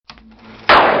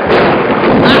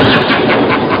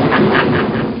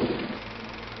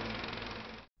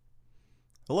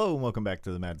welcome back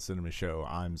to the Mad Cinema Show.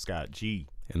 I'm Scott G.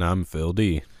 And I'm Phil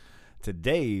D.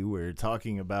 Today we're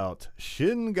talking about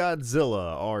Shin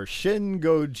Godzilla, or Shin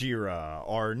Gojira,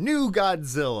 or New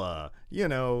Godzilla. You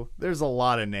know, there's a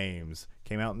lot of names.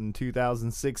 Came out in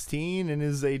 2016 and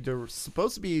is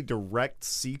supposed to be a direct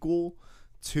sequel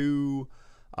to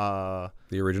the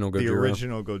original Gojira. The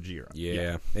original Gojira.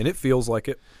 Yeah, and it feels like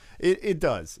it. It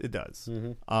does. It does.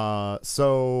 Mm-hmm.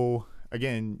 So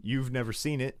again, you've never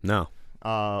seen it. No.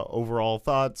 Overall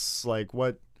thoughts, like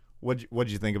what'd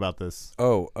you think about this?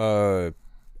 Oh,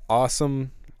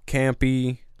 awesome,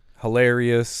 campy,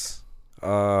 hilarious,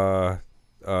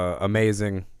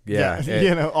 amazing. Yeah,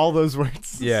 you know, all those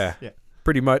words. Yeah,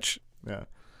 pretty much. Yeah.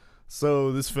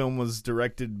 So this film was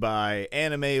directed by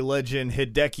anime legend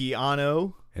Hideki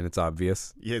Anno. And it's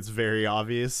obvious. Yeah, it's very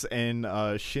obvious. And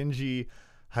Shinji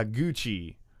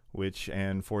Higuchi, which,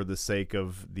 and for the sake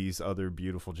of these other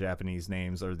beautiful Japanese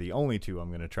names, are the only two I'm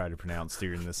going to try to pronounce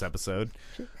during this episode.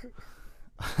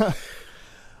 But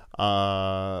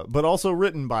also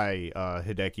written by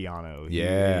Hideki Anno.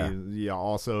 He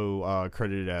also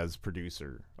credited as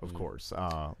producer, of course,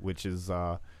 which is,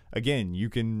 again, you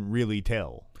can really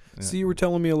tell. So you were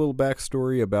telling me a little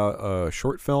backstory about a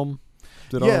short film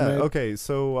that Anno made? Okay,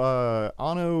 so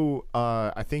Anno,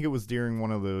 I think it was during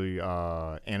one of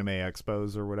the anime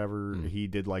expos or whatever, he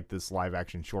did like this live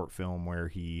action short film where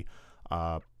he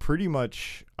pretty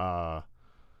much, I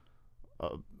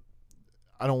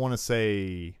don't want to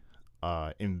say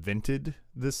invented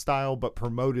this style, but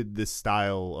promoted this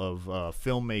style of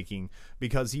filmmaking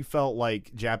because he felt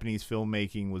like Japanese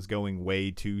filmmaking was going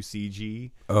way too CG,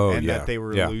 and that they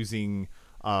were losing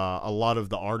a lot of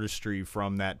the artistry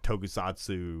from that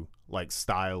tokusatsu like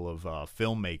style of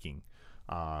filmmaking.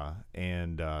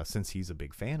 And since he's a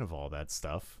big fan of all that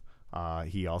stuff,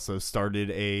 he also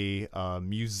started a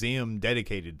museum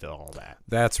dedicated to all that.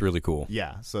 That's really cool.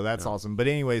 Yeah, so that's awesome. But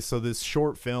anyway, so this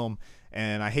short film,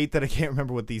 and I hate that I can't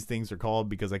remember what these things are called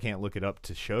because I can't look it up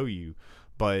to show you,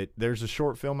 but there's a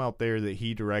short film out there that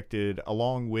he directed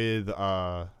along with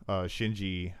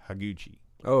Shinji Higuchi.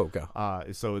 Oh,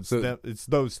 okay. So it's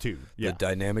those two. Yeah. The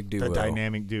dynamic duo. The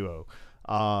dynamic duo.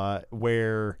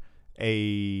 Where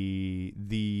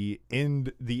the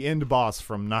end boss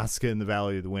from Nazca in the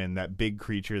Valley of the Wind, that big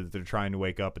creature that they're trying to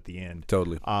wake up at the end,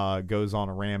 totally goes on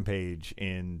a rampage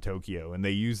in Tokyo, and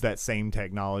they use that same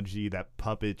technology, that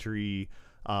puppetry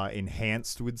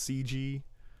enhanced with CG,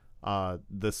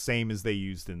 the same as they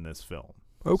used in this film.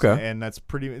 Okay. So, and that's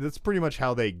pretty much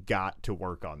how they got to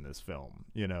work on this film.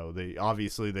 You know, they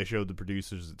showed the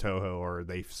producers at Toho, or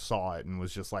they saw it and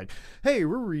was just like, hey,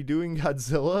 we're redoing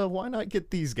Godzilla, why not get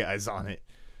these guys on it?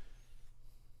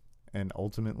 And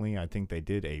ultimately, I think they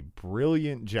did a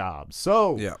brilliant job.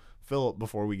 So, Philip,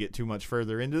 before we get too much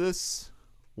further into this,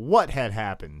 what had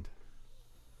happened?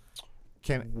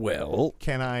 Can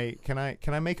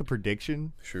I make a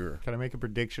prediction? Sure. Can I make a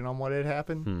prediction on what had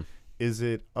happened? Is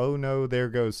it, oh no, there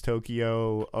goes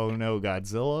Tokyo, oh no,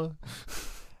 Godzilla?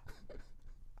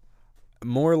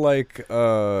 More like,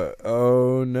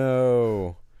 oh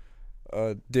no,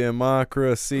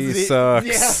 democracy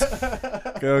sucks.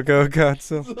 Go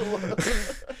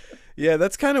Godzilla. Yeah,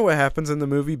 that's kind of what happens in the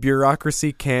movie.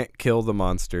 Bureaucracy can't kill the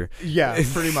monster. Yeah,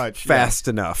 pretty much. Fast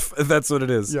enough. That's what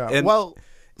it is. Yeah. And well,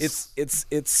 it's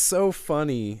so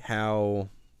funny how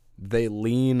they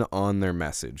lean on their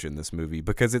message in this movie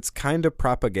because it's kind of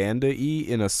propaganda-y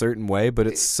in a certain way, but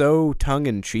it's so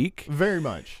tongue-in-cheek. Very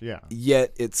much, yeah.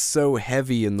 Yet it's so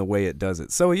heavy in the way it does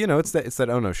it. So, you know, it's that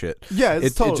oh no shit. Yeah,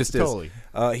 it just totally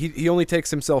is. He only takes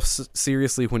himself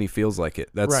seriously when he feels like it.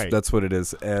 That's what it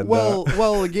is. And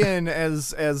well, again,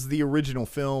 as the original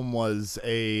film was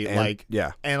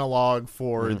analog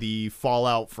for the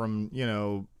fallout from, you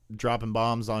know, dropping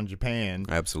bombs on Japan.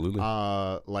 Absolutely.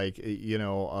 The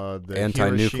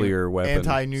anti-nuclear weapon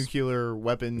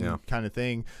kind of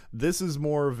thing. This is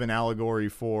more of an allegory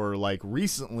for like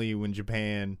recently when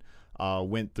Japan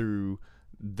went through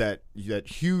that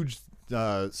huge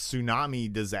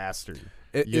tsunami disaster.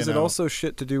 Is it also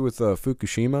shit to do with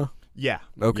Fukushima? Yeah.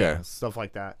 Okay. Yeah, stuff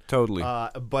like that. Totally.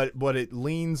 But what it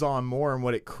leans on more and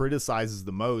what it criticizes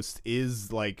the most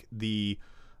is like the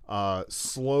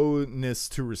slowness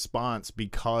to response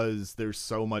because there's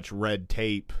so much red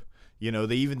tape. You know,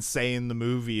 they even say in the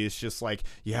movie it's just like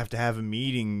you have to have a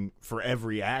meeting for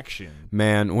every action.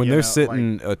 Man, when they're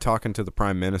sitting talking to the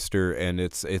prime minister, and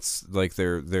it's like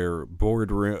their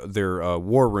boardroom, their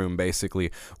war room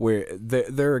basically, where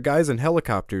there are guys in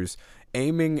helicopters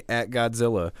aiming at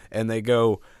Godzilla, and they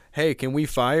go, hey, can we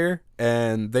fire?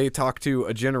 And they talk to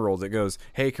a general that goes,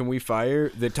 hey, can we fire?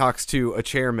 That talks to a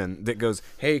chairman that goes,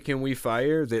 hey, can we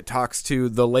fire? That talks to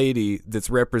the lady that's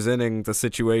representing the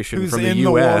situation Who's from the in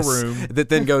U.S. the war room. That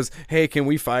then goes, hey, can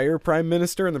we fire Prime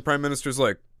Minister? And the Prime Minister's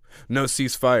like, no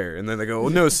ceasefire. And then they go,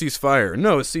 no ceasefire,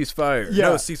 no ceasefire,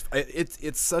 no ceasefire.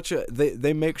 It's such a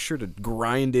they make sure to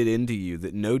grind it into you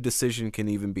that no decision can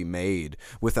even be made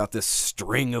without this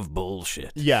string of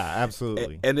bullshit. Yeah,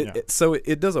 absolutely. And so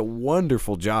it does a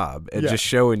wonderful job at just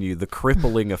showing you the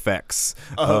crippling effects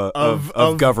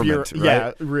of government. Right?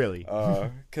 Yeah, really.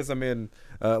 Because I mean,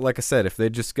 like I said, if they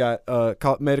just got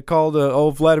made a call to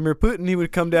old Vladimir Putin, he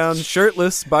would come down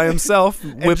shirtless by himself,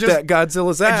 whip that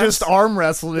Godzilla's ass, and just arm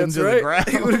wrestle him to the ground.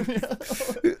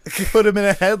 Put him in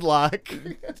a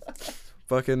headlock.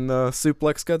 Fucking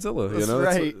suplex Godzilla. That's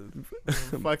right.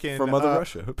 Fucking from Mother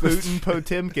Russia. Putin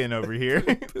Potemkin over here.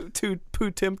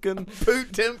 Putimkin.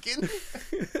 Potemkin.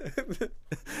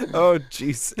 Oh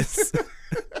Jesus.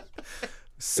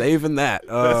 Saving that.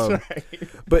 That's right.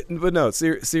 But no,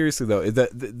 seriously though,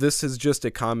 this is just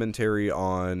a commentary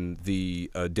on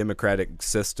the democratic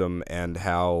system and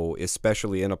how,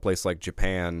 especially in a place like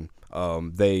Japan,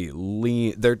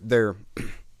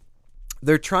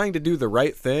 they're trying to do the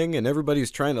right thing, and everybody's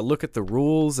trying to look at the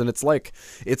rules, and it's like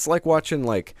watching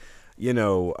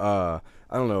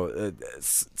I don't know,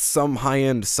 some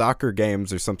high-end soccer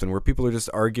games or something where people are just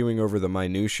arguing over the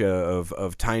minutia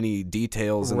of tiny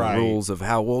details and the rules of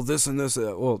how, well, this and this.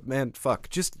 Well, man, fuck.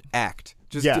 Just act.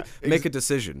 Just make a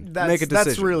decision. Make a decision.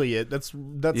 That's really it. That's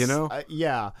you know?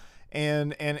 Yeah.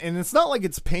 And it's not like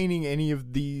it's painting any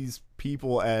of these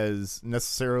people as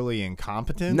necessarily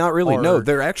incompetent. Not really. No,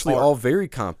 they're actually all very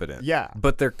competent. Yeah.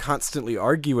 But they're constantly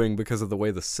arguing because of the way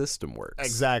the system works.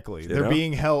 Exactly. They're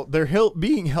being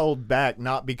held back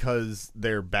not because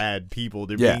they're bad people.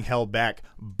 They're being held back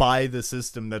by the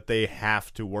system that they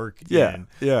have to work in.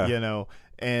 Yeah. You know.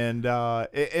 And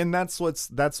that's what's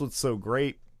so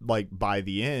great, like by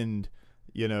the end,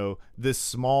 you know, this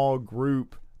small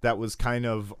group that was kind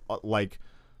of like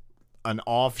an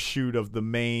offshoot of the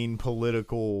main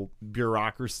political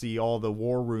bureaucracy, all the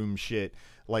war room shit.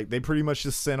 Like they pretty much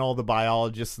just sent all the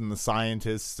biologists and the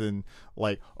scientists and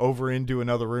like over into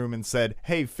another room and said,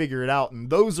 "Hey, figure it out."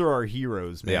 And those are our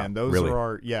heroes, man. Yeah, those really. are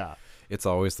our It's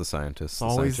always the scientists. It's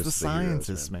always the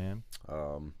scientists, man.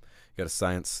 You got to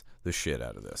science the shit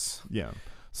out of this. Yeah.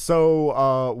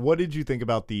 So, what did you think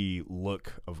about the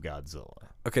look of Godzilla?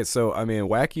 Okay, so I mean,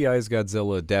 Wacky Eyes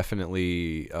Godzilla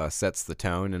definitely sets the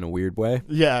tone in a weird way.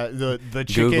 Yeah, the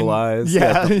chicken, Google eyes.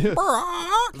 Yeah,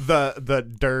 the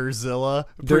Durzilla,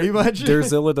 pretty much.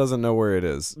 Durzilla doesn't know where it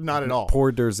is. Not at all.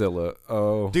 Poor Durzilla.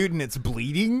 Oh, dude, and it's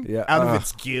bleeding out of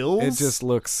its gills. It just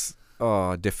looks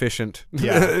deficient.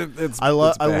 Yeah, I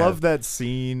love that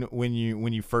scene when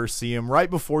you first see him, right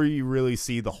before you really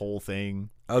see the whole thing.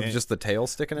 Oh, just the tail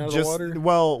sticking out of the water?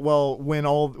 Well,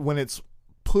 when it's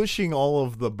pushing all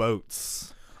of the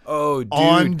boats. Oh, dude.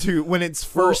 Onto when it's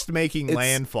first making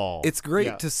landfall. It's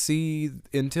great to see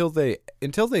until they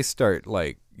start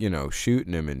like, you know,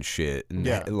 shooting him and shit, and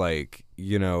like,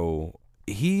 you know,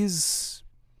 he's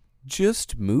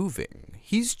just moving.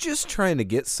 He's just trying to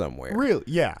get somewhere. Really?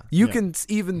 Yeah. You can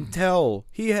even tell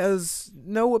he has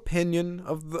no opinion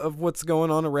of what's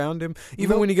going on around him.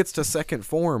 Even when he gets to second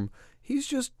form, he's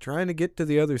just trying to get to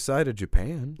the other side of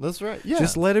Japan. That's right. Yeah.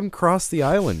 Just let him cross the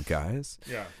island, guys.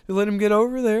 Yeah. Let him get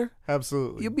over there.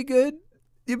 Absolutely. You'll be good.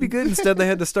 You'll be good. Instead, they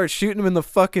had to start shooting him in the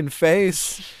fucking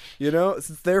face. You know, it's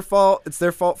their fault. It's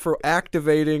their fault for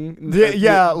activating.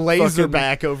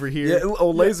 Laserback over here. Yeah,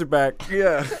 Laserback.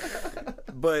 Yeah.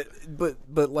 But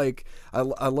like I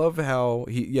love how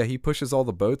he pushes all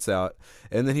the boats out,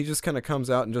 and then he just kind of comes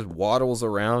out and just waddles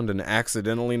around and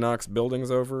accidentally knocks buildings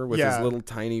over with his little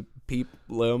tiny peep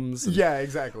limbs. Yeah,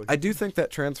 exactly. I do think that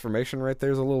transformation right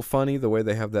there is a little funny, the way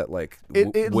they have that like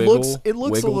it looks a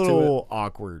little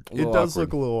awkward. It does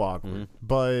look a little awkward,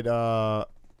 but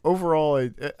overall,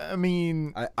 I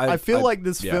mean, I feel like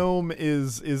this film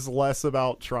is less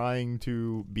about trying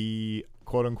to be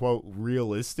quote unquote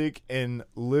realistic and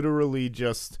literally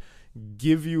just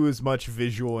give you as much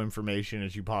visual information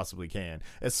as you possibly can,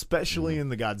 especially in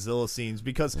the Godzilla scenes,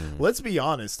 because let's be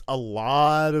honest, a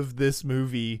lot of this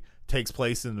movie takes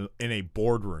place in a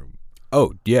boardroom.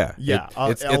 Oh yeah.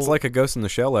 It's like a Ghost in the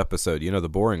Shell episode, you know, the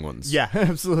boring ones. Yeah,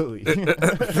 absolutely.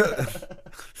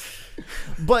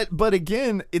 But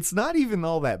again, it's not even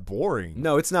all that boring.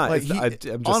 No, it's not. Like I'm just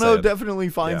Ono saying. definitely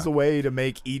finds a way to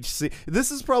make each scene.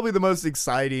 This is probably the most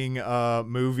exciting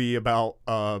movie about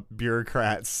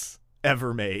bureaucrats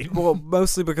ever made. Well,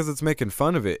 mostly because it's making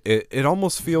fun of it. It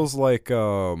almost feels like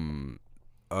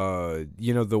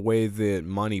the way that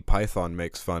Monty Python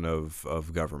makes fun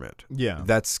of government. Yeah.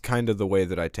 That's kind of the way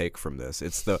that I take from this.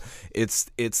 It's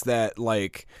that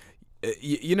like,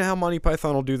 you know how Monty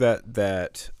Python will do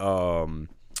that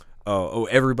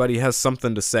everybody has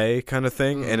something to say kind of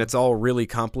thing, and it's all really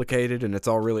complicated, and it's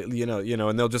all really,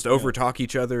 and they'll just overtalk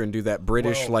each other and do that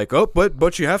British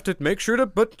but you have to make sure to,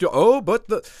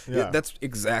 that's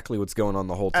exactly what's going on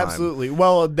the whole time. Absolutely.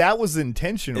 Well, that was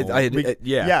intentional.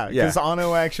 Because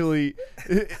Anno actually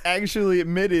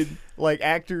admitted, like,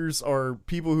 actors or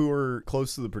people who were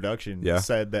close to the production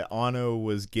said that Anno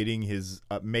was getting his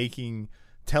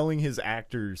telling his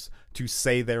actors to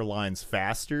say their lines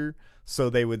faster, so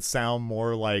they would sound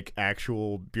more like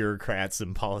actual bureaucrats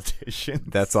and politicians.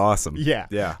 That's awesome.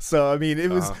 Yeah. So, I mean, it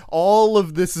was all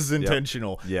of this is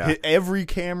intentional. Yeah. Every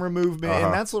camera movement.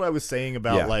 And that's what I was saying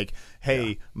about,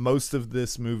 most of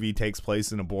this movie takes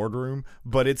place in a boardroom,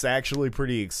 but it's actually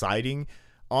pretty exciting.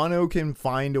 Anno can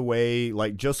find a way,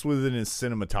 like, just within his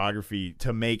cinematography,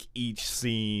 to make each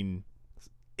scene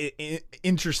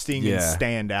interesting and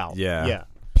stand out. Yeah.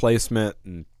 Placement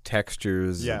and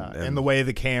textures, and the way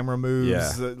the camera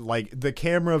moves, like the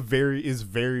camera is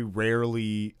very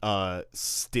rarely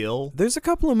still. There's a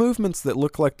couple of movements that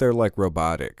look like they're like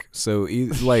robotic. So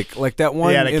like that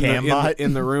one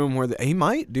in the room where he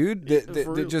might, dude,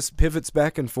 that just pivots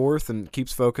back and forth and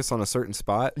keeps focus on a certain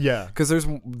spot. Yeah, because there's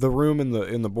the room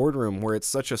in the boardroom where it's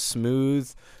such a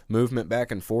smooth movement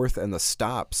back and forth, and the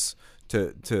stops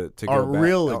to are go back.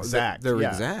 real exact. They're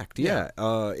exact. Yeah.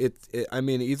 I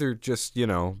mean, either just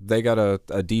they got a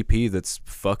DP that's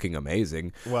fucking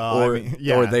amazing, or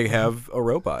they have a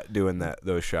robot doing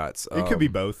those shots. It could be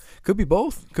both. Could be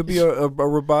both. Could be a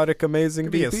robotic amazing.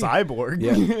 Could be a cyborg.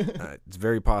 Yeah, it's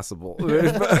very possible.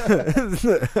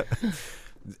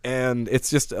 And it's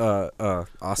just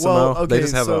Osmo. Well, okay, they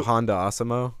just have a Honda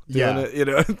Osmo doing it,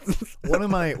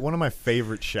 one of my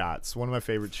favorite shots.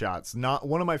 Not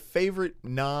one of my favorite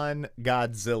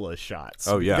non-Godzilla shots.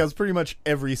 Oh yeah, because pretty much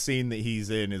every scene that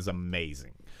he's in is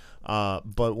amazing.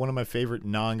 But one of my favorite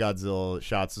non-Godzilla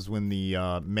shots is when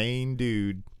the main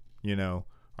dude,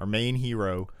 our main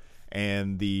hero,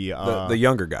 and the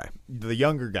younger guy,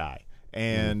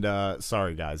 and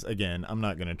sorry guys, again, I'm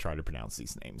not gonna try to pronounce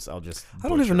these names. I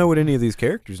don't even know what any of these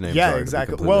characters' names are. Yeah,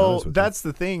 exactly. Well, that's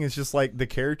the thing. It's just like the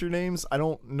character names. I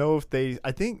don't know if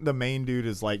I think the main dude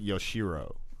is like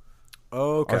Yoshiro.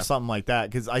 Oh, okay. Or something like that,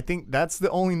 because I think that's the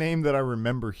only name that I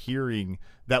remember hearing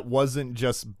that wasn't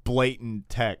just blatant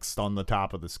text on the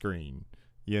top of the screen,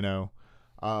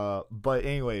 But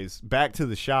anyways, back to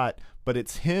the shot. But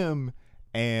it's him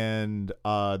and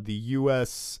the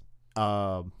U.S.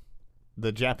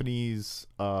 The Japanese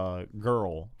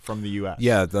girl from the U.S.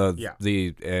 Yeah,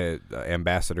 the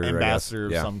ambassador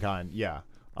of some kind. Yeah.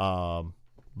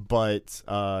 But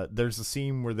there's a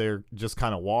scene where they're just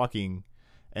kind of walking,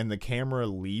 and the camera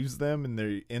leaves them, and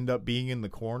they end up being in the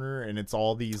corner, and it's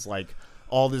all this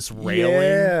railing.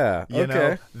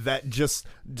 Yeah. That just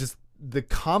the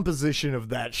composition of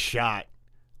that shot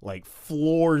like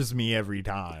floors me every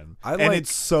time, and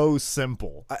it's so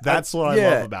simple. That's what I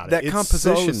love about it. That it's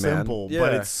composition, so simple, man.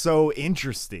 but it's so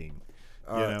interesting.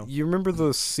 You remember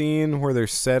the scene where they're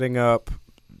setting up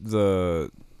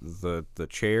the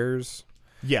chairs?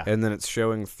 Yeah, and then it's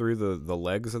showing through the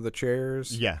legs of the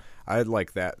chairs. Yeah, I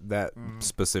like that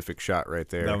specific shot right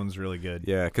there. That one's really good.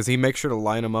 Yeah, because he makes sure to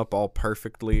line them up all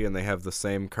perfectly, and they have the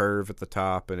same curve at the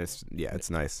top, and it's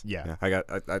nice. Yeah.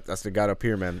 I still got up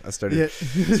here, man. I started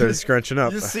scrunching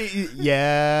up. You see,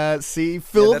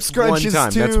 Philip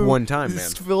scrunches too. That's one time,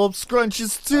 man. Philip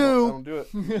scrunches too. I don't do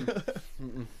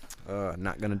it.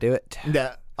 Not gonna do it.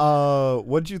 Yeah.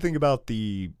 What did you think about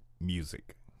the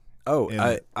music? Oh,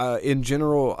 in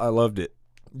general, I loved it.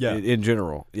 Yeah. In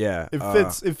general, yeah. It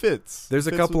fits. There's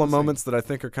a couple of moments that I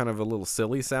think are kind of a little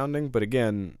silly sounding, but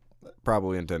again,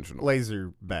 probably intentional.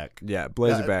 Laser back. Yeah,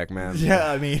 blazer back, man.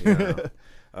 Yeah, I mean.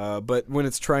 But when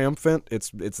it's triumphant,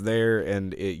 it's there,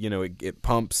 and it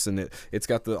pumps, and it's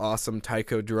got the awesome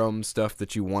taiko drum stuff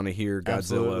that you want to hear. Godzilla,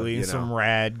 absolutely, some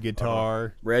rad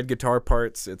guitar, rad guitar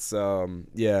parts. It's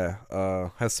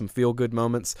has some feel good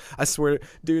moments. I swear,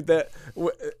 dude, that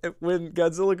when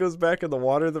Godzilla goes back in the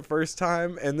water the first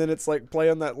time, and then it's like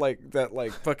playing that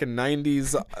fucking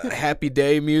 90s happy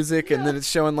day music, and then it's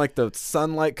showing like the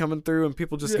sunlight coming through, and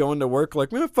people just going to work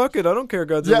like, man, fuck it, I don't care.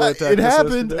 Godzilla attacked it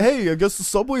happened. Hey, I guess the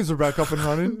subways are back up and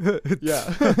running.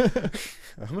 Yeah.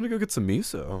 I'm gonna go get some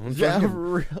miso.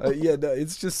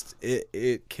 It's just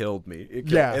it killed me.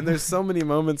 Yeah. And there's so many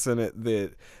moments in it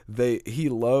that he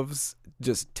loves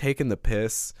just taking the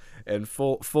piss and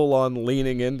full on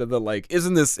leaning into the like,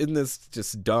 isn't this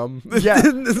just dumb? Yeah.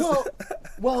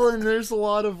 Well, and there's a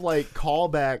lot of like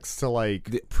callbacks to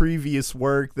like previous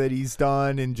work that he's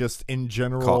done, and just in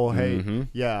general,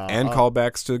 yeah, and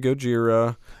callbacks to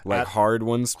Gojira, like hard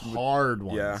ones.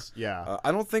 Yeah.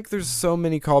 I don't think there's so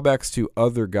many callbacks to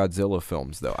other Godzilla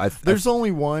films, though. There's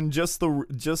only one, just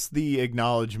the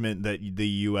acknowledgement that the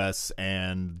U.S.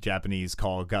 and Japanese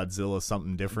call Godzilla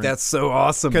something different. That's so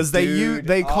awesome because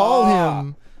they call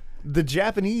him. The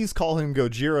Japanese call him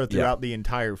Gojira throughout the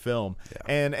entire film.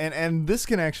 Yeah. And this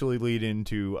can actually lead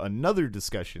into another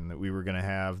discussion that we were going to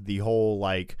have. The whole,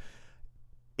 like,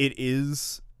 it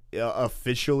is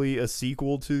officially a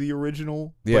sequel to the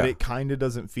original, but it kind of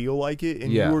doesn't feel like it.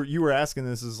 And you were asking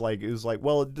this, is like, it was like,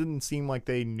 well, it didn't seem like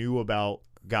they knew about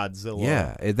Godzilla.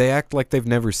 Yeah, they act like they've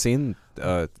never seen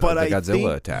the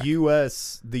Godzilla attack.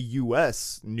 The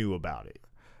U.S. knew about it.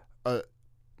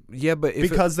 Yeah, but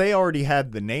because they already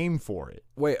had the name for it.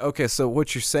 Wait, okay, so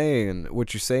what you're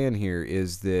saying here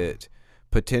is that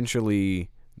potentially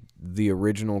the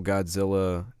original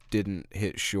Godzilla didn't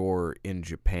hit shore in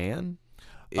Japan?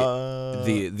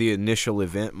 The initial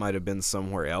event might have been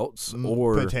somewhere else,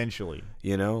 or potentially,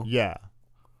 Yeah.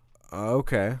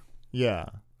 Okay. Yeah.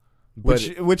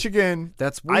 Which again,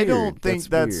 that's weird. I don't think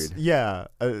that's weird. Yeah,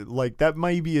 like that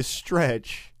might be a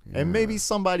stretch. Yeah. And maybe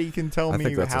somebody can tell me I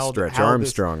think that's how a stretch how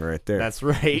Armstrong right there. That's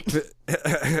right.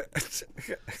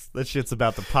 That shit's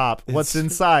about to pop. What's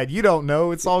inside? You don't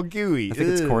know. It's all gooey. I think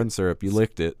it's corn syrup. You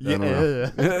licked it. Yeah.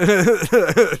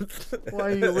 Why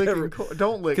are you licking corn?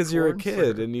 Don't lick. Because you're a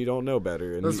kid and you don't know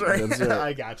better. And that's right. That's right.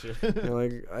 I got you. You're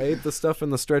like, I ate the stuff in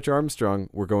the Stretch Armstrong.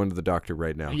 We're going to the doctor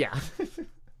right now. Yeah.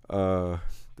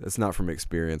 That's not from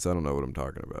experience. I don't know what I'm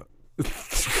talking about.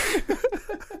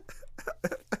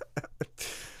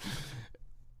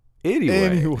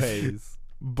 Anyways,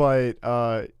 but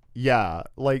yeah,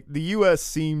 like the U.S.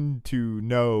 seemed to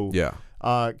know,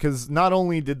 because not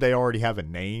only did they already have a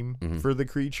name for the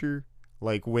creature,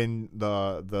 like when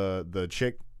the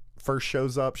chick first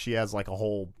shows up, she has like a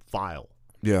whole file,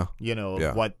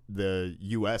 of what the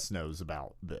U.S. knows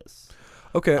about this.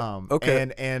 Okay,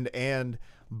 and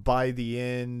by the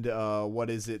end,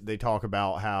 what is it? They talk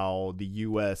about how the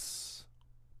U.S.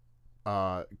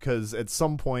 Because at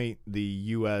some point the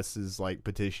U.S. is like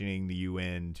petitioning the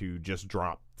UN to just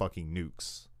drop fucking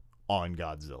nukes on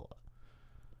Godzilla.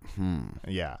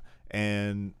 Yeah,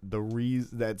 and the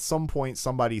reason at some point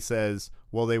somebody says,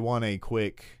 well, they want a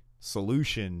quick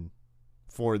solution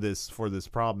for this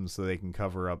problem so they can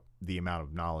cover up the amount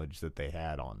of knowledge that they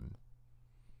had on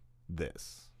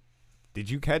this. Did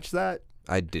you catch that?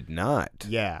 I did not.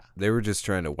 Yeah. They were just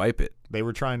trying to wipe it. They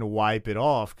were trying to wipe it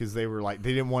off because they were like,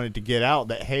 they didn't want it to get out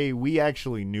that, hey, we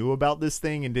actually knew about this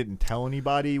thing and didn't tell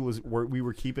anybody. We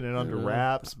were keeping it under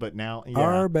wraps, but now,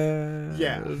 our bad.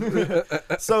 Yeah.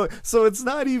 So it's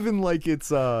not even like it's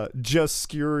just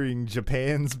skewering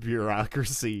Japan's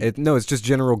bureaucracy. No, it's just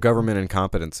general government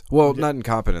incompetence. Well, not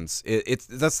incompetence.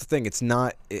 That's the thing. It's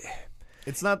not.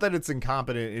 It's not that it's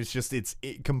incompetent. It's just it's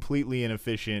completely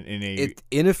inefficient It's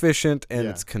inefficient and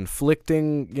it's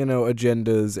conflicting,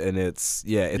 agendas, and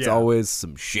it's always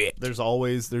some shit. There's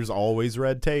always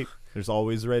red tape. There's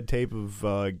always red tape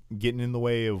of getting in the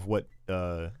way of what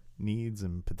needs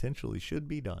and potentially should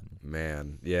be done.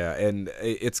 Man, yeah, and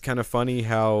it's kind of funny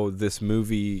how this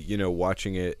movie,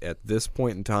 watching it at this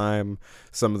point in time,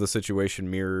 some of the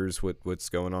situation mirrors what's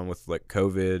going on with like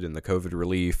COVID and the COVID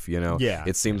relief.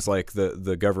 It seems like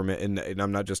the government, and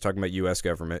I'm not just talking about U.S.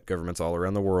 governments all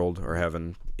around the world are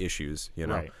having issues.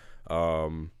 Right.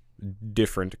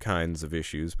 Different kinds of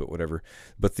issues, but whatever.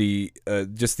 But the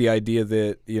just the idea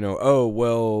that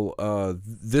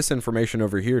this information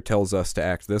over here tells us to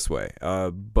act this way,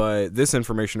 but this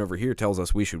information over here tells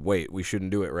us we should wait. We shouldn't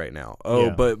do it right now.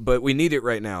 But we need it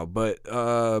right now. But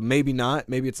maybe not.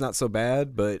 Maybe it's not so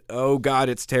bad. But oh God,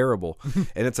 it's terrible.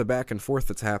 And it's a back and forth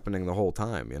that's happening the whole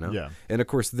time. Yeah. And of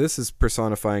course, this is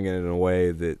personifying it in a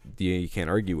way that you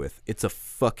can't argue with. It's a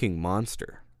fucking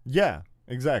monster. Yeah.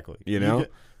 Exactly.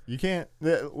 You can't.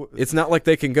 It's not like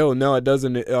they can go, no, it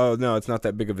doesn't. Oh, no, it's not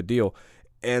that big of a deal.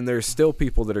 And there's still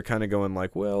people that are kind of going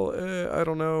like, well, I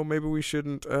don't know, maybe we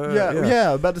shouldn't.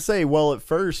 Yeah. About to say, well, at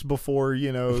first, before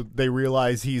they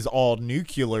realize he's all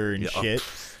nuclear and shit,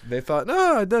 they thought,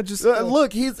 no, just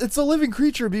look, it's a living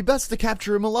creature. It'd be best to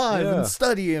capture him alive and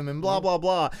study him and blah blah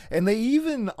blah. And they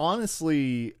even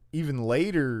honestly. Even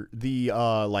later, the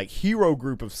like hero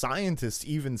group of scientists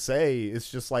even say it's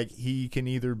just like he could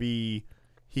either be,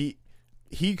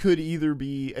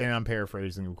 and I'm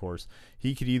paraphrasing, of course,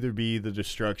 he could either be the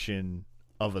destruction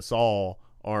of us all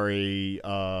or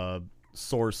a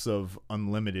source of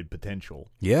unlimited potential.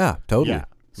 Yeah, totally.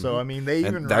 So I mean, they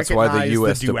even and that's why the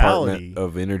U.S. the duality. Department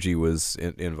of Energy was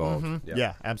involved.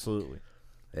 Yeah, absolutely.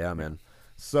 Yeah, man.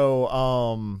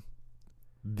 So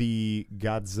the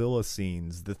Godzilla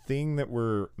scenes, the thing that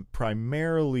we're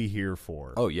primarily here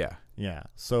for. Oh yeah. Yeah.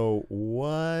 So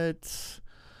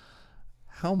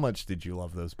how much did you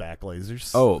love those back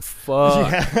lasers? Oh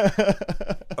fuck.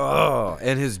 Yeah. Oh,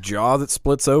 and his jaw that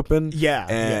splits open. Yeah.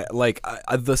 And like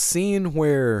the scene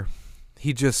where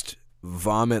he just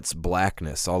vomits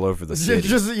blackness all over the city. He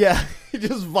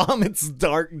just vomits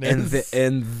darkness.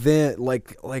 And then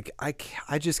like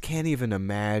I just can't even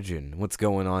imagine what's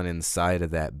going on inside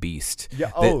of that beast.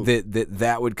 Yeah.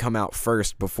 That would come out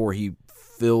first before he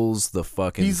fills the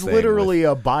fucking He's thing literally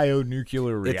with, a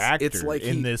bionuclear reactor it's like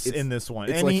in this one.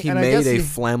 It's and like he made a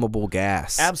flammable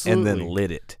gas and then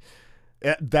lit it.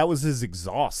 That was his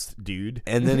exhaust, dude.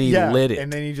 And then he lit it.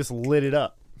 And then he just lit it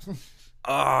up.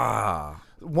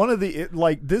 One of the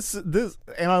this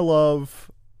and I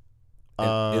love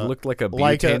it looked like a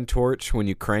butane torch when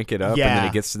you crank it up, and then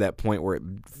it gets to that point where it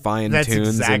fine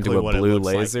tunes into a blue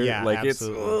laser. Like it's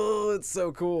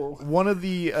so cool. One of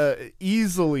the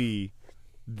easily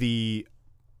the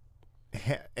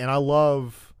and I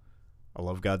love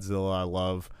Godzilla. I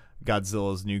love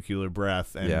Godzilla's nuclear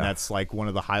breath, and that's like one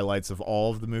of the highlights of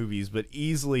all of the movies, but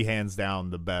easily hands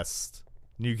down the best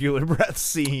nuclear breath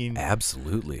scene.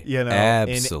 Absolutely.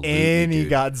 Absolutely, in any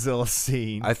Godzilla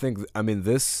scene. I mean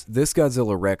this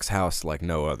Godzilla wrecks house like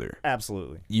no other.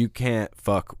 Absolutely. You can't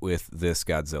fuck with this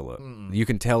Godzilla. You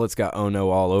can tell it's got oh no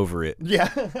all over it. Yeah.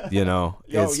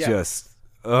 It's just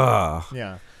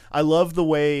Yeah. I love the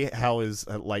way how he's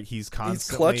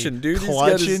constantly clutching, dude.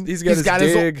 Clutching. He's got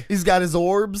his dig. He's got his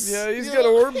orbs. Yeah, he's got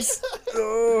orbs.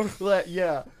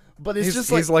 Yeah. But it's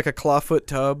he's like a clawfoot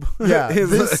tub. Yeah,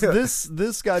 this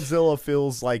Godzilla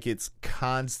feels like it's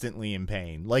constantly in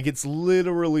pain, like it's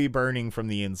literally burning from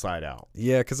the inside out.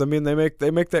 Yeah, because I mean they make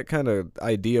that kind of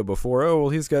idea before. Oh well,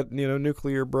 he's got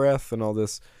nuclear breath and all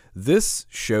this. This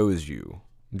shows you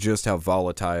just how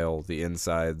volatile the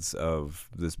insides of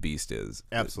this beast is.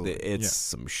 Absolutely, it's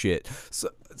some shit.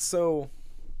 So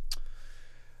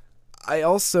I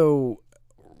also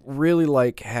really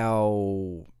like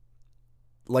how,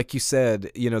 like you said,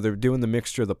 they're doing the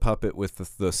mixture of the puppet with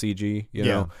the CG.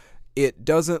 It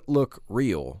doesn't look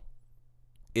real.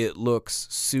 It looks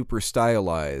super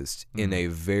stylized in a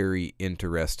very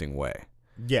interesting way.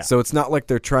 Yeah. So it's not like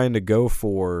they're trying to go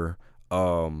for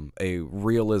a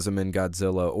realism in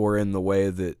Godzilla or in the way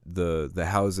that the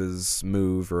houses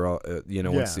move or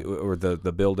or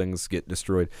the buildings get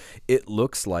destroyed. It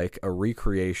looks like a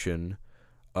recreation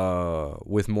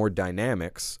with more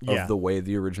dynamics of the way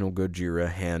the original Gojira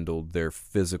handled their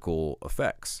physical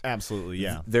effects. Absolutely,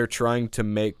 yeah. They're trying to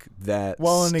make that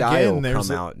style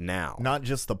come out now. Not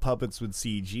just the puppets with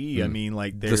CG. I mean,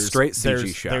 like there's the straight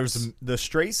CG shots. There's the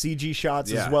straight CG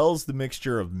shots as well as the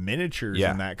mixture of miniatures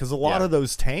in that. Because a lot of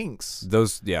those tanks,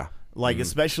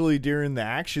 especially during the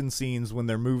action scenes when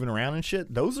they're moving around and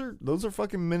shit, those are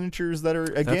fucking miniatures that are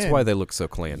That's why they look so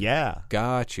clean. Yeah.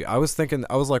 Gotcha. I was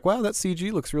like, wow, that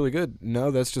CG looks really good.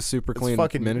 No, that's just super clean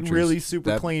fucking miniatures. Really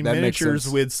super clean miniatures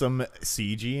with some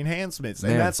CG enhancements.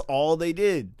 And that's all they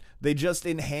did. They just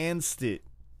enhanced it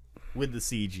with the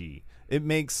CG. It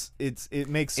makes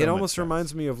it almost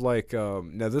reminds me of like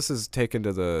now this is taken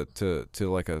to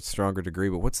like a stronger degree,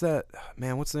 but what's the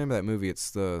name of that movie?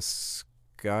 It's the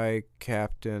Sky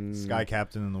Captain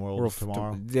in the World of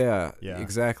Tomorrow. Yeah,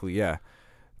 exactly. Yeah,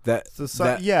 I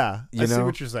see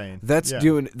what you're saying.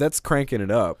 That's cranking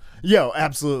it up. Yo,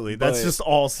 absolutely. That's just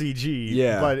all CG.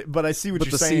 Yeah, but I see what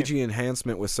you're saying. But the CG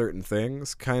enhancement with certain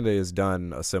things kind of is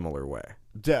done a similar way.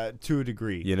 To a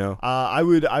degree, I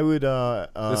would.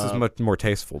 This is much more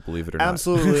tasteful, believe it or not.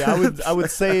 Absolutely, I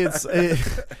would say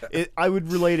I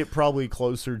would relate it probably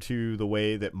closer to the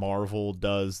way that Marvel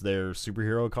does their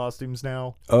superhero costumes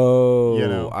now.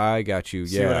 Oh, I got you. Yeah,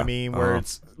 see what I mean? Where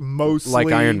it's mostly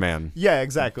like Iron Man. Yeah,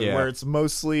 exactly. Yeah. Where it's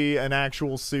mostly an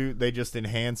actual suit. They just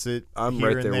enhance it. I'm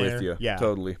right there with you. Yeah,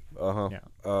 totally.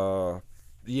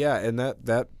 Yeah, and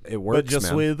that it works, but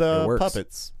just man. with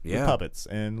puppets, puppets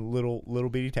and little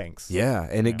bitty tanks. Yeah,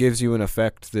 and it gives you an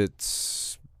effect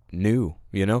that's new.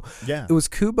 Yeah, it was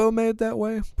Kubo made that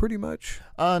way, pretty much.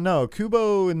 No,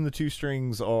 Kubo and the two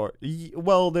strings are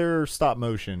they're stop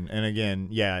motion, and again,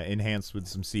 enhanced with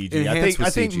some CG. I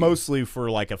think mostly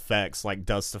for like effects, like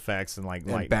dust effects and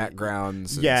like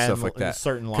backgrounds, and stuff like that.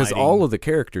 Certain lighting, because all of the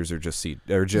characters are just the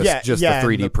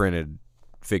 3D printed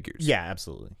figures. Yeah,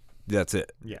 absolutely. That's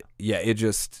it. Yeah. It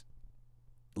just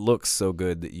looks so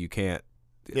good that you can't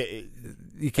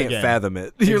fathom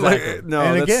it. You're like, no.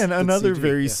 And again, another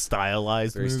very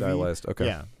stylized movie. Very stylized. Okay.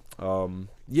 Yeah.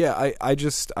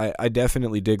 I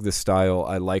definitely dig this style.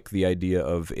 I like the idea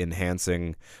of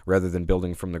enhancing rather than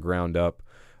building from the ground up,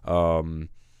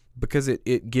 because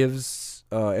it gives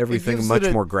everything much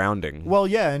more grounding. Well,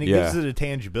 yeah, and it gives it a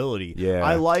tangibility. Yeah,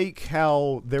 I like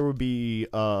how there would be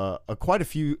quite a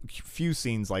few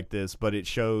scenes like this, but it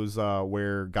shows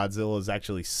where Godzilla is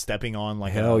actually stepping on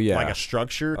like a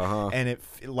structure, and it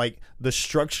like the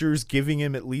structure's giving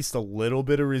him at least a little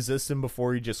bit of resistance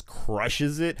before he just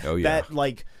crushes it. Oh yeah,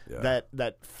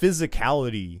 that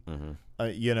physicality.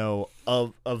 You know,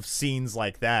 of scenes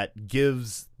like that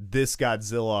gives this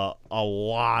Godzilla a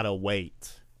lot of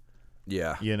weight.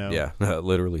 Yeah. You know? Yeah,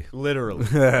 literally. Literally.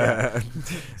 Yeah.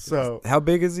 So, how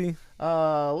big is he?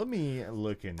 Let me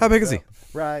look in. How big is he?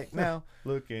 Right now.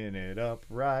 Looking it up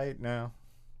right now.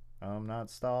 I'm not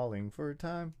stalling for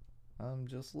time. I'm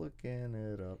just looking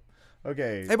it up.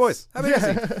 Okay. Hey boys, how big is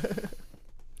he?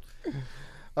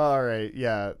 All right.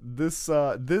 Yeah. This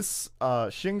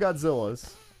Shin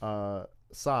Godzilla's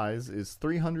size is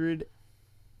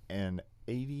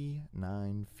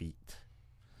 389 feet.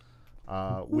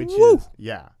 Which is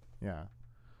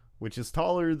which is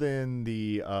taller than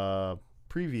the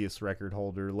previous record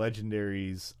holder,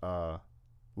 Legendary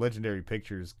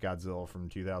Pictures Godzilla from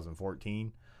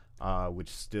 2014, which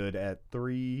stood at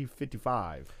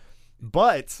 355.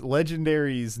 But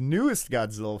Legendary's newest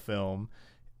Godzilla film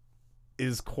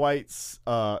is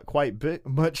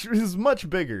much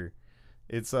bigger.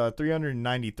 It's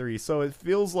 393. So it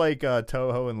feels like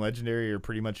Toho and Legendary are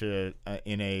pretty much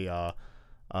in a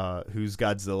whose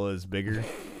Godzilla is bigger.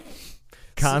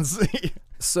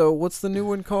 So what's the new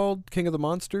one called? King of the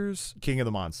Monsters? King of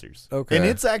the Monsters. Okay. And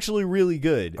it's actually really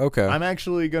good. Okay. I'm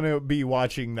actually going to be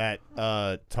watching that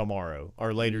tomorrow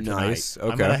or later tonight. Nice. Okay.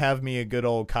 I'm going to have me a good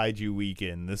old kaiju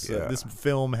weekend. This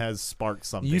film has sparked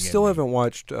something. You still haven't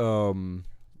watched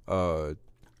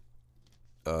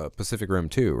Pacific Rim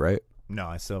 2, right? No,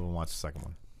 I still haven't watched the second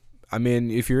one. I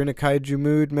mean, if you're in a kaiju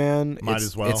mood, man, might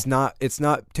as well. It's not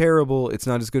terrible. It's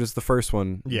not as good as the first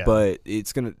one. Yeah. But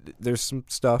there's some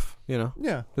stuff, you know.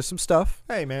 Yeah. There's some stuff.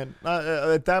 Hey, man.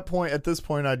 At this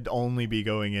point, I'd only be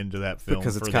going into that film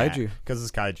because it's kaiju. Because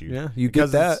it's kaiju. Yeah,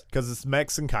 get that. Because it's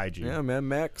mechs and kaiju. Yeah, man,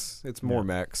 mechs. It's more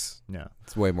mechs. Yeah.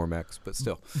 It's way more mechs, but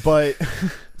still. But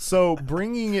so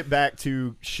bringing it back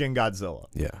to Shin Godzilla.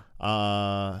 Yeah.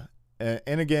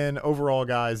 And again, overall,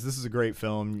 guys, this is a great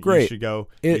film. Great.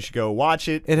 You should go watch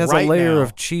it. It has right a layer now.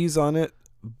 of cheese on it,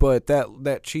 but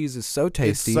that cheese is so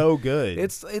tasty. It's so good.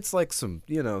 It's like some,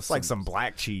 you know, like some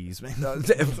black cheese, man.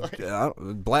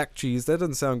 Black cheese. That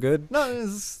doesn't sound good. No,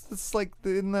 it's like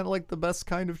isn't that like the best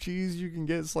kind of cheese you can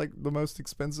get? It's like the most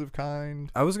expensive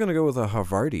kind. I was gonna go with a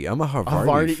Havarti. I'm a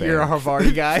Havarti fan. You're a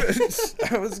Havarti guy.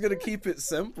 I was gonna keep it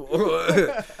simple.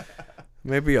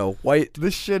 Maybe a white.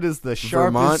 This shit is the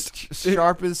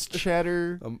sharpest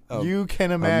cheddar you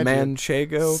can imagine. A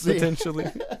manchego, potentially.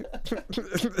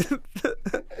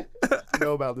 I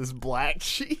know about this black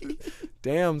cheese.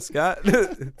 Damn, Scott.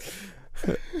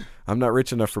 I'm not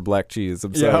rich enough for black cheese.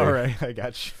 I'm sorry. Yeah, all right. I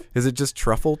got you. Is it just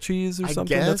truffle cheese or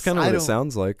something? Guess. That's kind of what it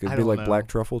sounds like. It'd be like black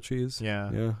truffle cheese.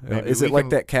 Yeah. Is it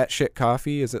like that cat shit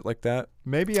coffee? Is it like that?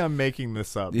 Maybe I'm making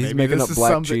this up. He's making up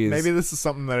black cheese. Maybe this is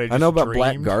something that I just know about dreamed.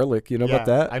 black garlic. You know about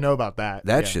that? I know about that.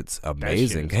 That shit's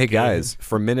amazing. Hey, guys,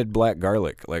 fermented black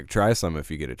garlic. Like, try some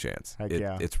if you get a chance. Heck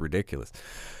It's ridiculous.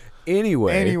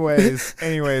 Anyways,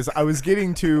 I was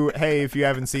getting to, hey, if you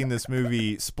haven't seen this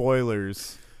movie,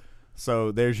 spoilers.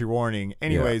 So there's your warning.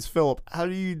 Anyways, Philip, how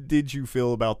did you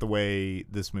feel about the way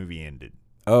this movie ended?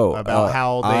 Oh, about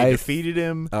how they defeated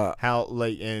him, how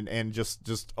like and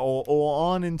just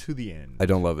on into the end. I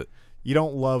don't love it. You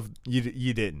don't love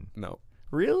you didn't. No.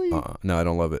 Really? No, I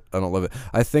don't love it.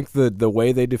 I think the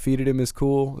way they defeated him is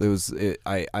cool.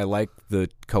 I like the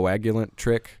coagulant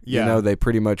trick. Yeah. You know, they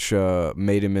pretty much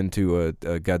made him into a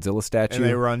Godzilla statue. And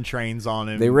they run trains on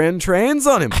him. They ran trains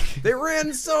on him. They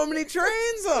ran so many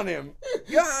trains on him.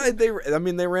 God, they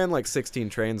ran like 16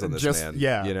 trains on this man.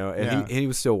 Yeah. You know, and he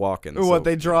was still walking. What,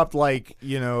 they dropped like,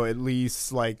 you know, at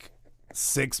least like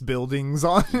 6 buildings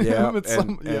on him.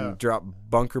 And dropped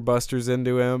bunker busters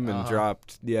into him and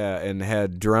and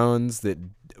had drones that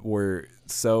were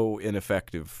so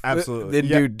ineffective. Absolutely.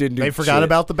 Didn't do they forgot shit.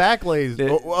 about the back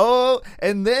laser.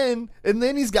 And then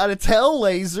he's got a tail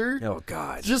laser. Oh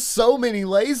God. Just so many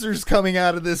lasers coming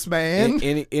out of this man.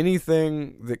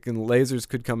 Anything that lasers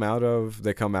could come out of,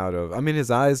 they come out of. I mean,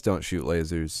 his eyes don't shoot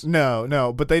lasers.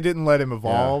 No, but they didn't let him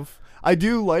evolve. I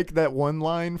do like that one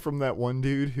line from that one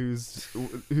dude who's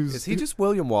Is he just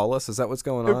William Wallace? Is that what's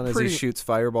going on? As he shoots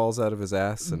fireballs out of his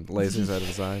ass and lasers out of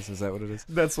his eyes? Is that what it is?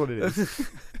 That's what it is.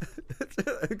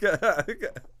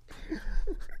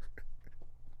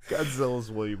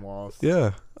 Godzilla's William Wallace.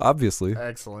 Yeah, obviously.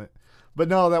 Excellent. But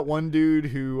no, that one dude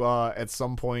who at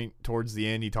some point towards the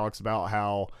end, he talks about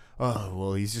how, oh,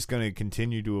 well, he's just going to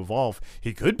continue to evolve.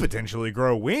 He could potentially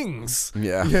grow wings.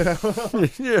 Yeah. You know?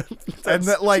 Yeah. That's and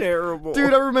that, like, terrible.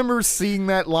 Dude, I remember seeing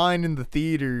that line in the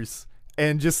theaters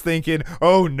and just thinking,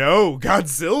 oh no,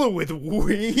 Godzilla with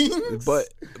wings.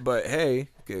 But hey,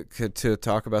 to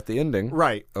talk about the ending.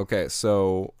 Right. Okay,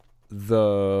 so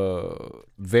the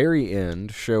very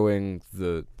end showing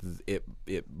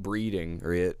it breeding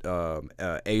or it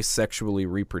asexually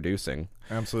reproducing.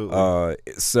 Absolutely.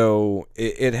 So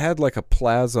it had like a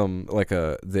plasm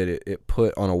that it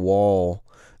put on a wall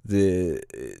that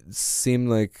seemed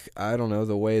like, I don't know,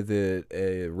 the way that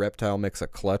a reptile makes a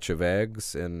clutch of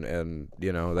eggs and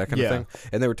you know, that kind of thing.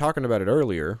 And they were talking about it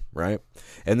earlier, right?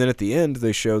 And then at the end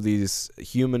they show these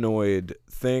humanoid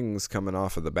things coming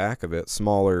off of the back of it,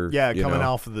 smaller, coming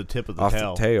off of the tip of the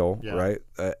tail. Right?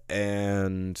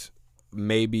 And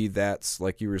maybe that's,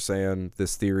 like you were saying,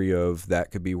 this theory of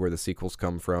that could be where the sequels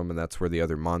come from, and that's where the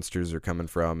other monsters are coming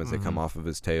from as they come off of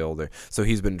his tail. So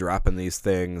he's been dropping these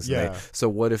things. Yeah. So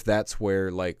what if that's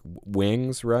where, like,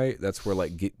 wings, right? That's where,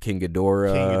 like, King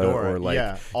Ghidorah, or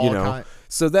like, you know.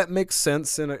 So that makes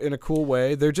sense in a cool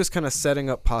way. They're just kind of setting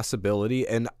up possibility,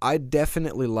 and I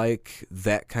definitely like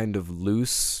that kind of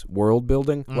loose world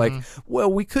building. Like,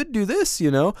 well, we could do this,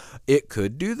 you know. It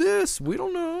could do this. We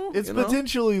don't know. It's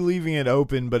potentially leaving it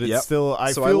open, but it's still.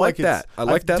 I like that. I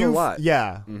like that a lot.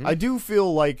 Yeah, I do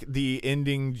feel like the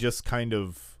ending just kind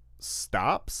of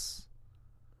stops.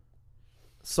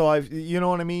 So you know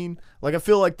what I mean? Like, I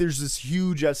feel like there's this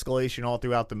huge escalation all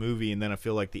throughout the movie, and then I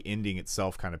feel like the ending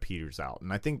itself kind of peters out,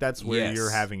 and I think that's where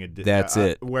you're having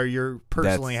where you're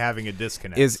personally having a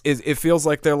disconnect. Is it feels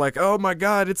like they're like, oh my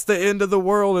god, it's the end of the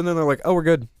world, and then they're like, oh, we're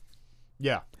good.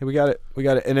 Yeah. Hey, we got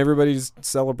it, and everybody's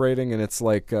celebrating, and it's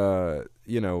like,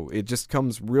 you know, it just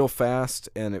comes real fast,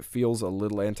 and it feels a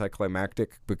little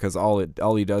anticlimactic because all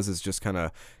he does is just kind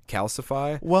of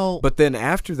calcify. Well, but then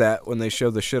after that, when they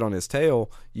show the shit on his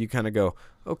tail, you kind of go,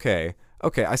 okay,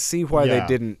 I see why they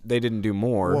didn't do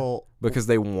more, because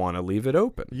they want to leave it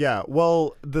open. Yeah.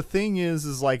 Well, the thing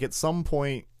is like, at some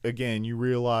point, again, you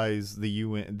realize the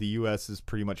U.S. is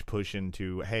pretty much pushing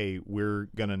to, hey, we're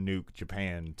gonna nuke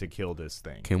Japan to kill this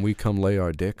thing. Can we come lay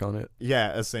our dick on it?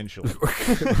 Yeah, essentially.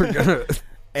 We're gonna.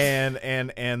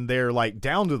 And they're like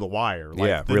down to the wire.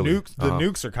 Like, the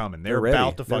nukes are coming. They're ready.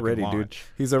 about to fucking ready, launch.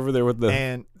 Dude. He's over there with the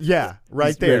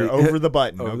right there ready. over the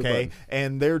button. Over the button.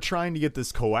 And they're trying to get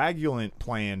this coagulant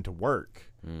plan to work.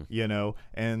 You know,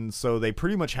 and so they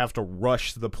pretty much have to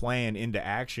rush the plan into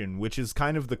action, which is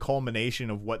kind of the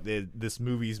culmination of what this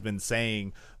movie's been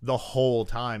saying the whole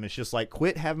time. It's just like,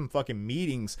 quit having fucking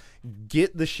meetings,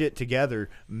 get the shit together,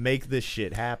 make this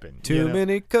shit happen. Too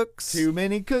many cooks,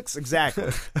 exactly.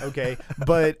 Okay,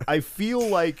 but I feel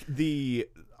like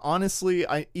honestly,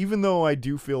 even though I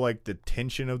do feel like the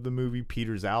tension of the movie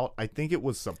peters out, I think it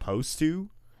was supposed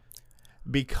to.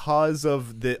 Because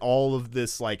of all of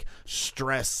this, like,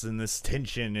 stress and this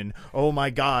tension and, oh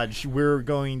my god, we're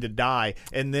going to die,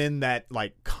 and then that,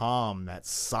 like, calm, that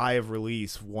sigh of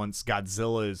release once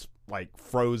Godzilla is, like,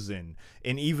 frozen.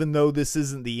 And even though this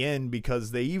isn't the end,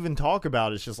 because they even talk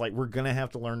about it's just like, we're gonna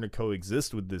have to learn to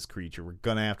coexist with this creature, we're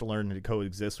gonna have to learn to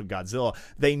coexist with Godzilla.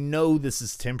 They know this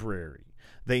is temporary.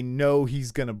 They know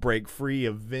he's gonna break free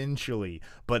eventually,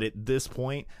 but at this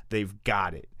point, they've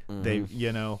got it. They,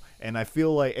 you know, and I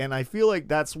feel like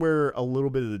that's where a little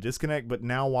bit of the disconnect. But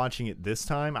now watching it this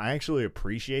time, I actually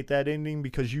appreciate that ending,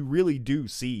 because you really do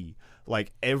see,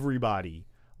 like, everybody,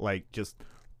 like, just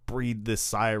breathe this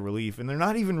sigh of relief, and they're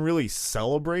not even really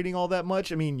celebrating all that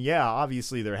much. I mean, yeah,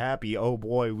 obviously they're happy. Oh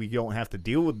boy, we don't have to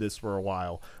deal with this for a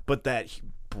while. But that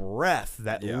breath,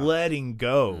 that letting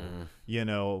go, you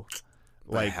know.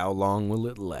 Like, but how long will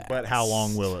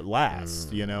it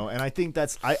last? You know, and I think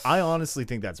I honestly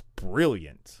think that's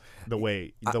brilliant, the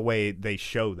way they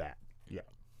show that.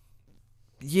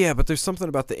 Yeah, but there's something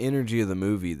about the energy of the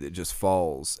movie that just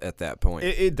falls at that point.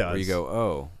 It does. Where you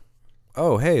go,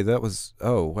 oh, hey, that was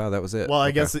it. Well,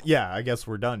 I guess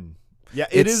we're done. Yeah,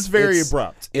 it is very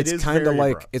abrupt. It's kind of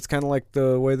like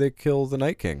the way they kill the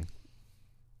Night King.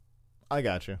 I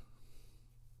gotcha.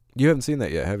 You haven't seen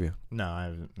that yet, have you? No, I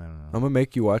haven't. I don't know. I'm gonna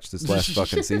make you watch this last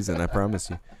fucking season. I promise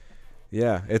you.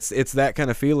 Yeah, it's that kind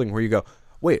of feeling where you go,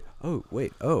 wait,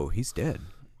 he's dead.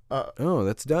 Oh,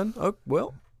 that's done. Oh,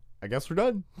 well, I guess we're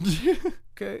done.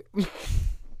 Okay.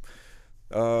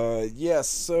 Yeah.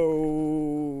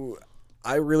 So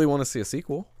I really want to see a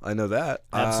sequel. I know that.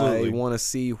 Absolutely. I want to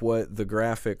see what the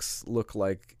graphics look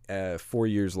like 4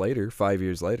 years later, 5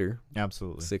 years later.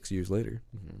 Absolutely. 6 years later.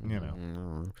 You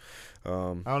know. I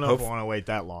don't know if I want to wait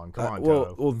that long. Come on,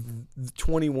 Toto. well,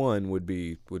 21 would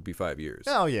be 5 years.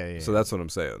 Oh, yeah. So that's what I'm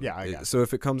saying. Yeah, I got So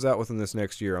if it comes out within this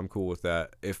next year, I'm cool with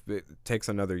that. If it takes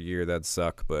another year, that'd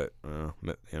suck. But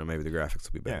maybe the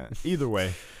graphics will be better. Yeah, either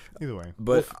way.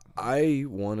 But I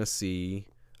want to see.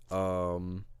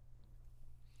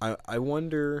 I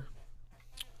wonder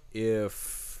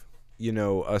if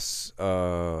us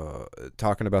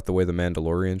talking about the way the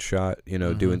Mandalorian shot,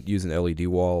 using LED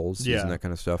walls, using that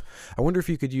kind of stuff. I wonder if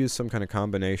you could use some kind of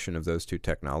combination of those two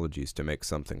technologies to make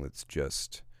something that's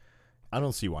just. I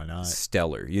don't see why not.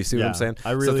 Stellar. You see what I'm saying?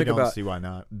 I really don't see why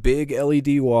not. Big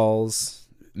LED walls.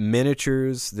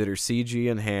 Miniatures that are CG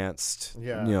enhanced,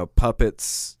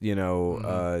 puppets, this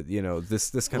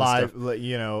kind of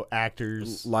stuff.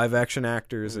 Actors, live action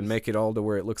actors, and make it all to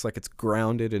where it looks like it's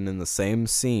grounded and in the same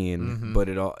scene, but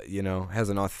it all has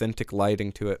an authentic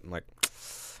lighting to it. And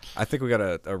I think we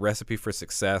got a recipe for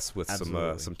success with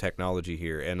some technology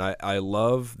here, and I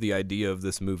love the idea of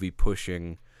this movie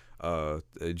pushing a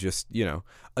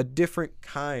different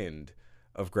kind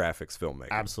of graphics filmmaking.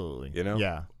 Absolutely.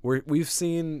 Yeah. We've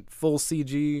seen full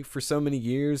CG for so many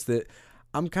years that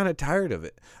I'm kind of tired of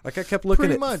it. I kept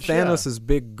looking at Thanos'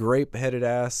 big grape-headed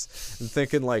ass and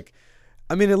thinking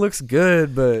it looks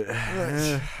good, but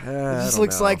it just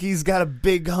looks like he's got a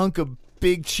big hunk of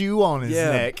Big Chew on his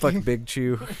neck. Fuck Big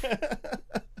Chew.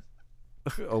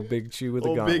 Oh, Big Chew with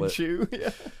a gauntlet. Big Chew,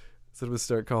 yeah. So we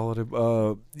start calling him.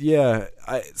 This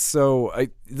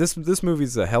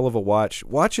movie's a hell of a watch.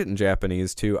 Watch it in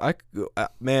Japanese too. Would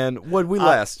we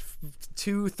last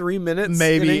 2-3 minutes?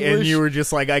 Maybe, and you were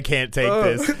just like, I can't take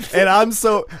this. And I'm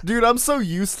so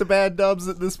used to bad dubs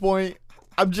at this point.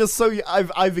 I've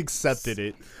accepted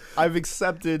it. I've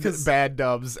accepted bad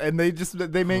dubs, and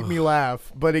they make me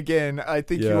laugh. But again, I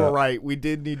think you were right. We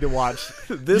did need to watch.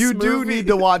 You do need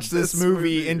to watch this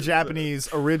movie in Japanese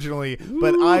originally.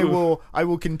 But I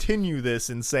will continue this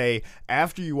and say,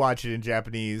 after you watch it in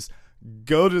Japanese,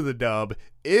 go to the dub.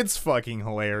 It's fucking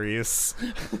hilarious.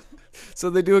 So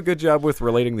they do a good job with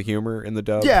relating the humor in the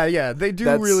dub. Yeah, they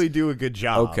really do a good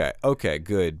job. Okay,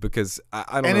 good, because I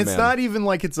don't know. And it's not even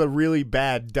like it's a really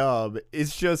bad dub.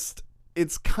 It's just.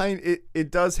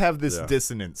 It does have this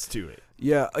dissonance to it.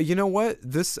 Yeah, you know what?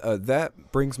 This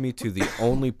that brings me to the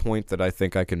only point that I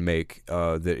think I can make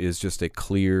that is just a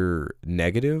clear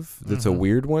negative. That's a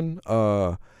weird one.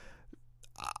 I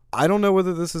don't know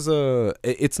whether this is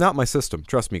it's not my system.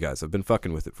 Trust me, guys. I've been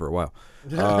fucking with it for a while.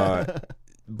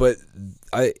 But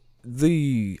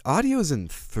the audio is in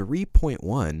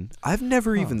 3.1. I've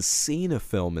never even seen a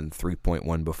film in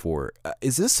 3.1 before.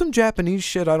 Is this some Japanese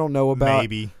shit I don't know about?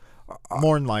 Maybe.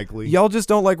 More than likely. Y'all just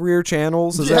don't like rear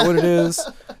channels? Is that what it is?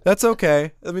 That's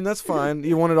okay. I mean, that's fine.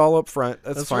 You want it all up front.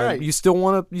 That's fine. Right. You still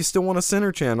want a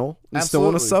center channel. You still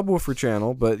want a subwoofer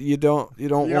channel, but you don't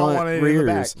want it rears. In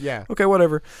the back. Yeah. Okay,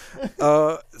 whatever.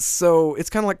 So it's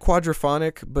kind of like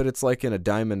quadraphonic, but it's like in a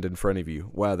diamond in front of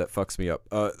you. Wow, that fucks me up.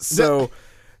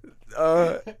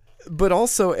 But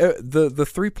also the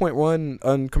 3.1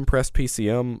 uncompressed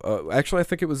PCM. Actually, I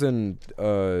think it was in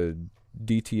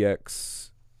DTX.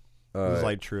 It was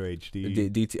like True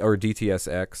HD. Or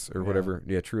DTSX or whatever.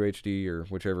 Yeah, True HD or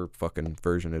whichever fucking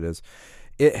version it is.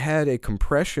 It had a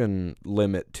compression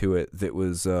limit to it that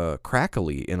was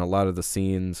crackly in a lot of the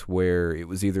scenes where it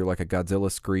was either like a Godzilla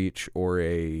screech or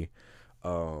a...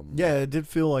 it did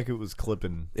feel like it was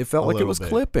clipping. It felt like it was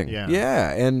clipping.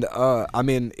 Yeah. And I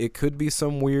mean, it could be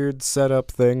some weird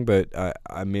setup thing, but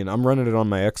I mean, I'm running it on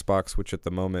my Xbox, which at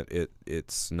the moment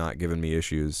it's not giving me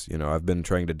issues. I've been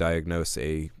trying to diagnose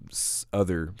a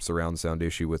other surround sound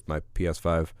issue with my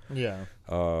PS5. Yeah.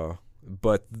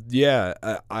 But yeah,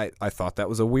 I thought that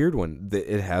was a weird one.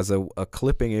 That it has a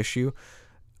clipping issue.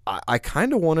 I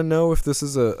kind of want to know if this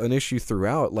is an issue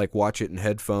throughout. Like, watch it in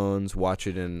headphones, watch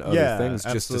it in other things,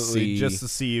 just to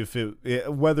see if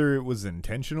whether it was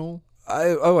intentional.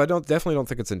 I definitely don't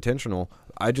think it's intentional.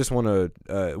 I just want to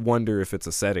wonder if it's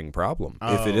a setting problem.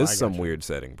 If it is some weird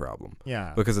setting problem.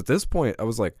 Yeah. Because at this point, I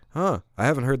was like, I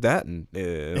haven't heard that in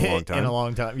a long time. In a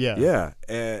long time, yeah.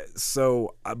 Yeah.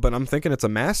 But I'm thinking it's a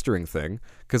mastering thing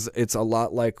because it's a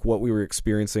lot like what we were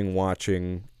experiencing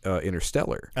watching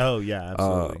Interstellar. Oh, yeah,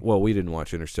 absolutely. Well, we didn't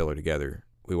watch Interstellar together.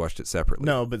 We watched it separately.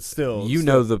 No, but still.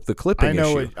 Know the clipping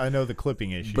issue. I know the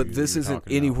clipping issue. But this isn't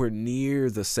anywhere near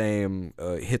the same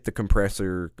hit the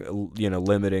compressor,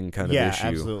 limiting kind of issue. Yeah,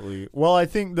 absolutely. Well, I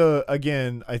think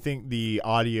the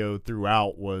audio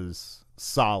throughout was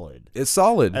solid. It's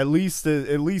solid. At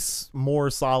least more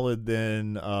solid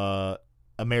than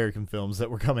American films that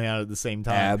were coming out at the same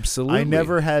time. Absolutely. I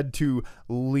never had to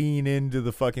lean into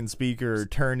the fucking speaker or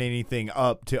turn anything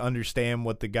up to understand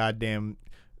what the goddamn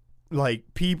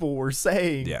people were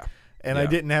saying. Yeah. And I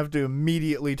didn't have to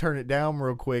immediately turn it down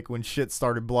real quick when shit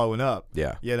started blowing up.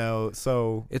 Yeah.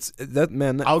 So it's that,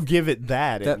 man. I'll give it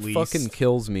that at least. That fucking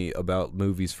kills me about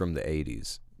movies from the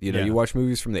 80s. You watch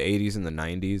movies from the 80s and the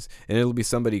 90s, and it'll be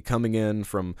somebody coming in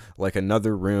from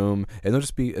another room, and they'll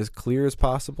just be as clear as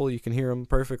possible. You can hear them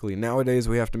perfectly. Nowadays,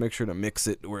 we have to make sure to mix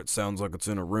it where it sounds like it's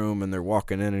in a room, and they're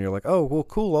walking in, and you're like, oh, well,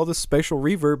 cool. All this spatial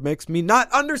reverb makes me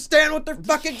not understand what they're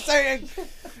fucking saying.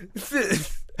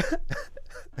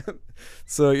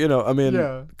 So,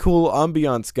 cool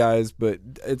ambiance, guys, but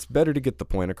it's better to get the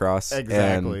point across.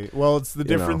 Exactly. Well, it's the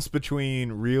difference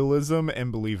between realism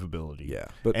and believability. Yeah.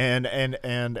 But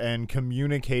and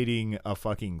communicating a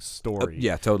fucking story.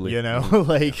 Yeah, totally.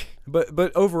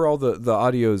 But overall the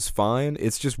audio is fine.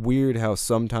 It's just weird how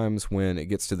sometimes when it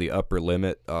gets to the upper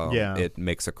limit, it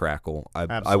makes a crackle.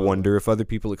 I wonder if other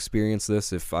people experience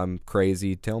this. If I'm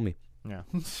crazy, tell me. Yeah.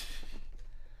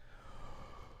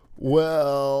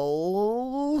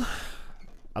 Well,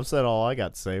 I've said all I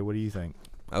got to say. What do you think?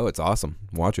 Oh, it's awesome.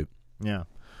 Watch it. Yeah.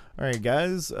 All right,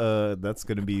 guys. That's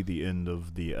going to be the end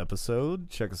of the episode.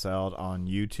 Check us out on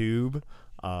YouTube,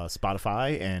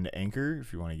 Spotify, and Anchor.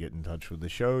 If you want to get in touch with the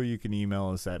show, you can email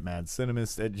us at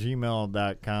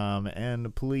madcinemist@gmail.com.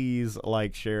 And please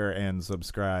like, share, and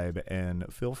subscribe.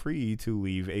 And feel free to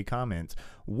leave a comment.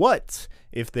 What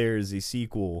if there's a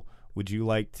sequel? Would you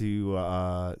like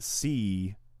to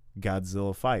see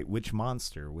Godzilla fight? Which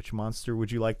monster would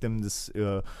you like them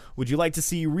to would you like to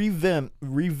see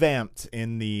revamped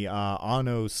in the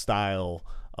Anno style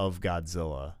of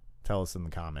Godzilla? Tell us in the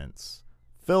comments.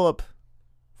 Philip,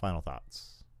 final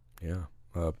thoughts. Yeah.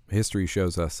 History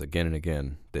shows us again and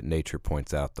again that nature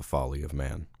points out the folly of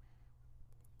man.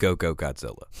 Go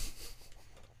Godzilla.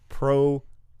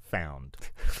 Profound.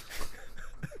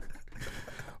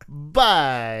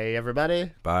 Bye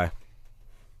everybody. Bye.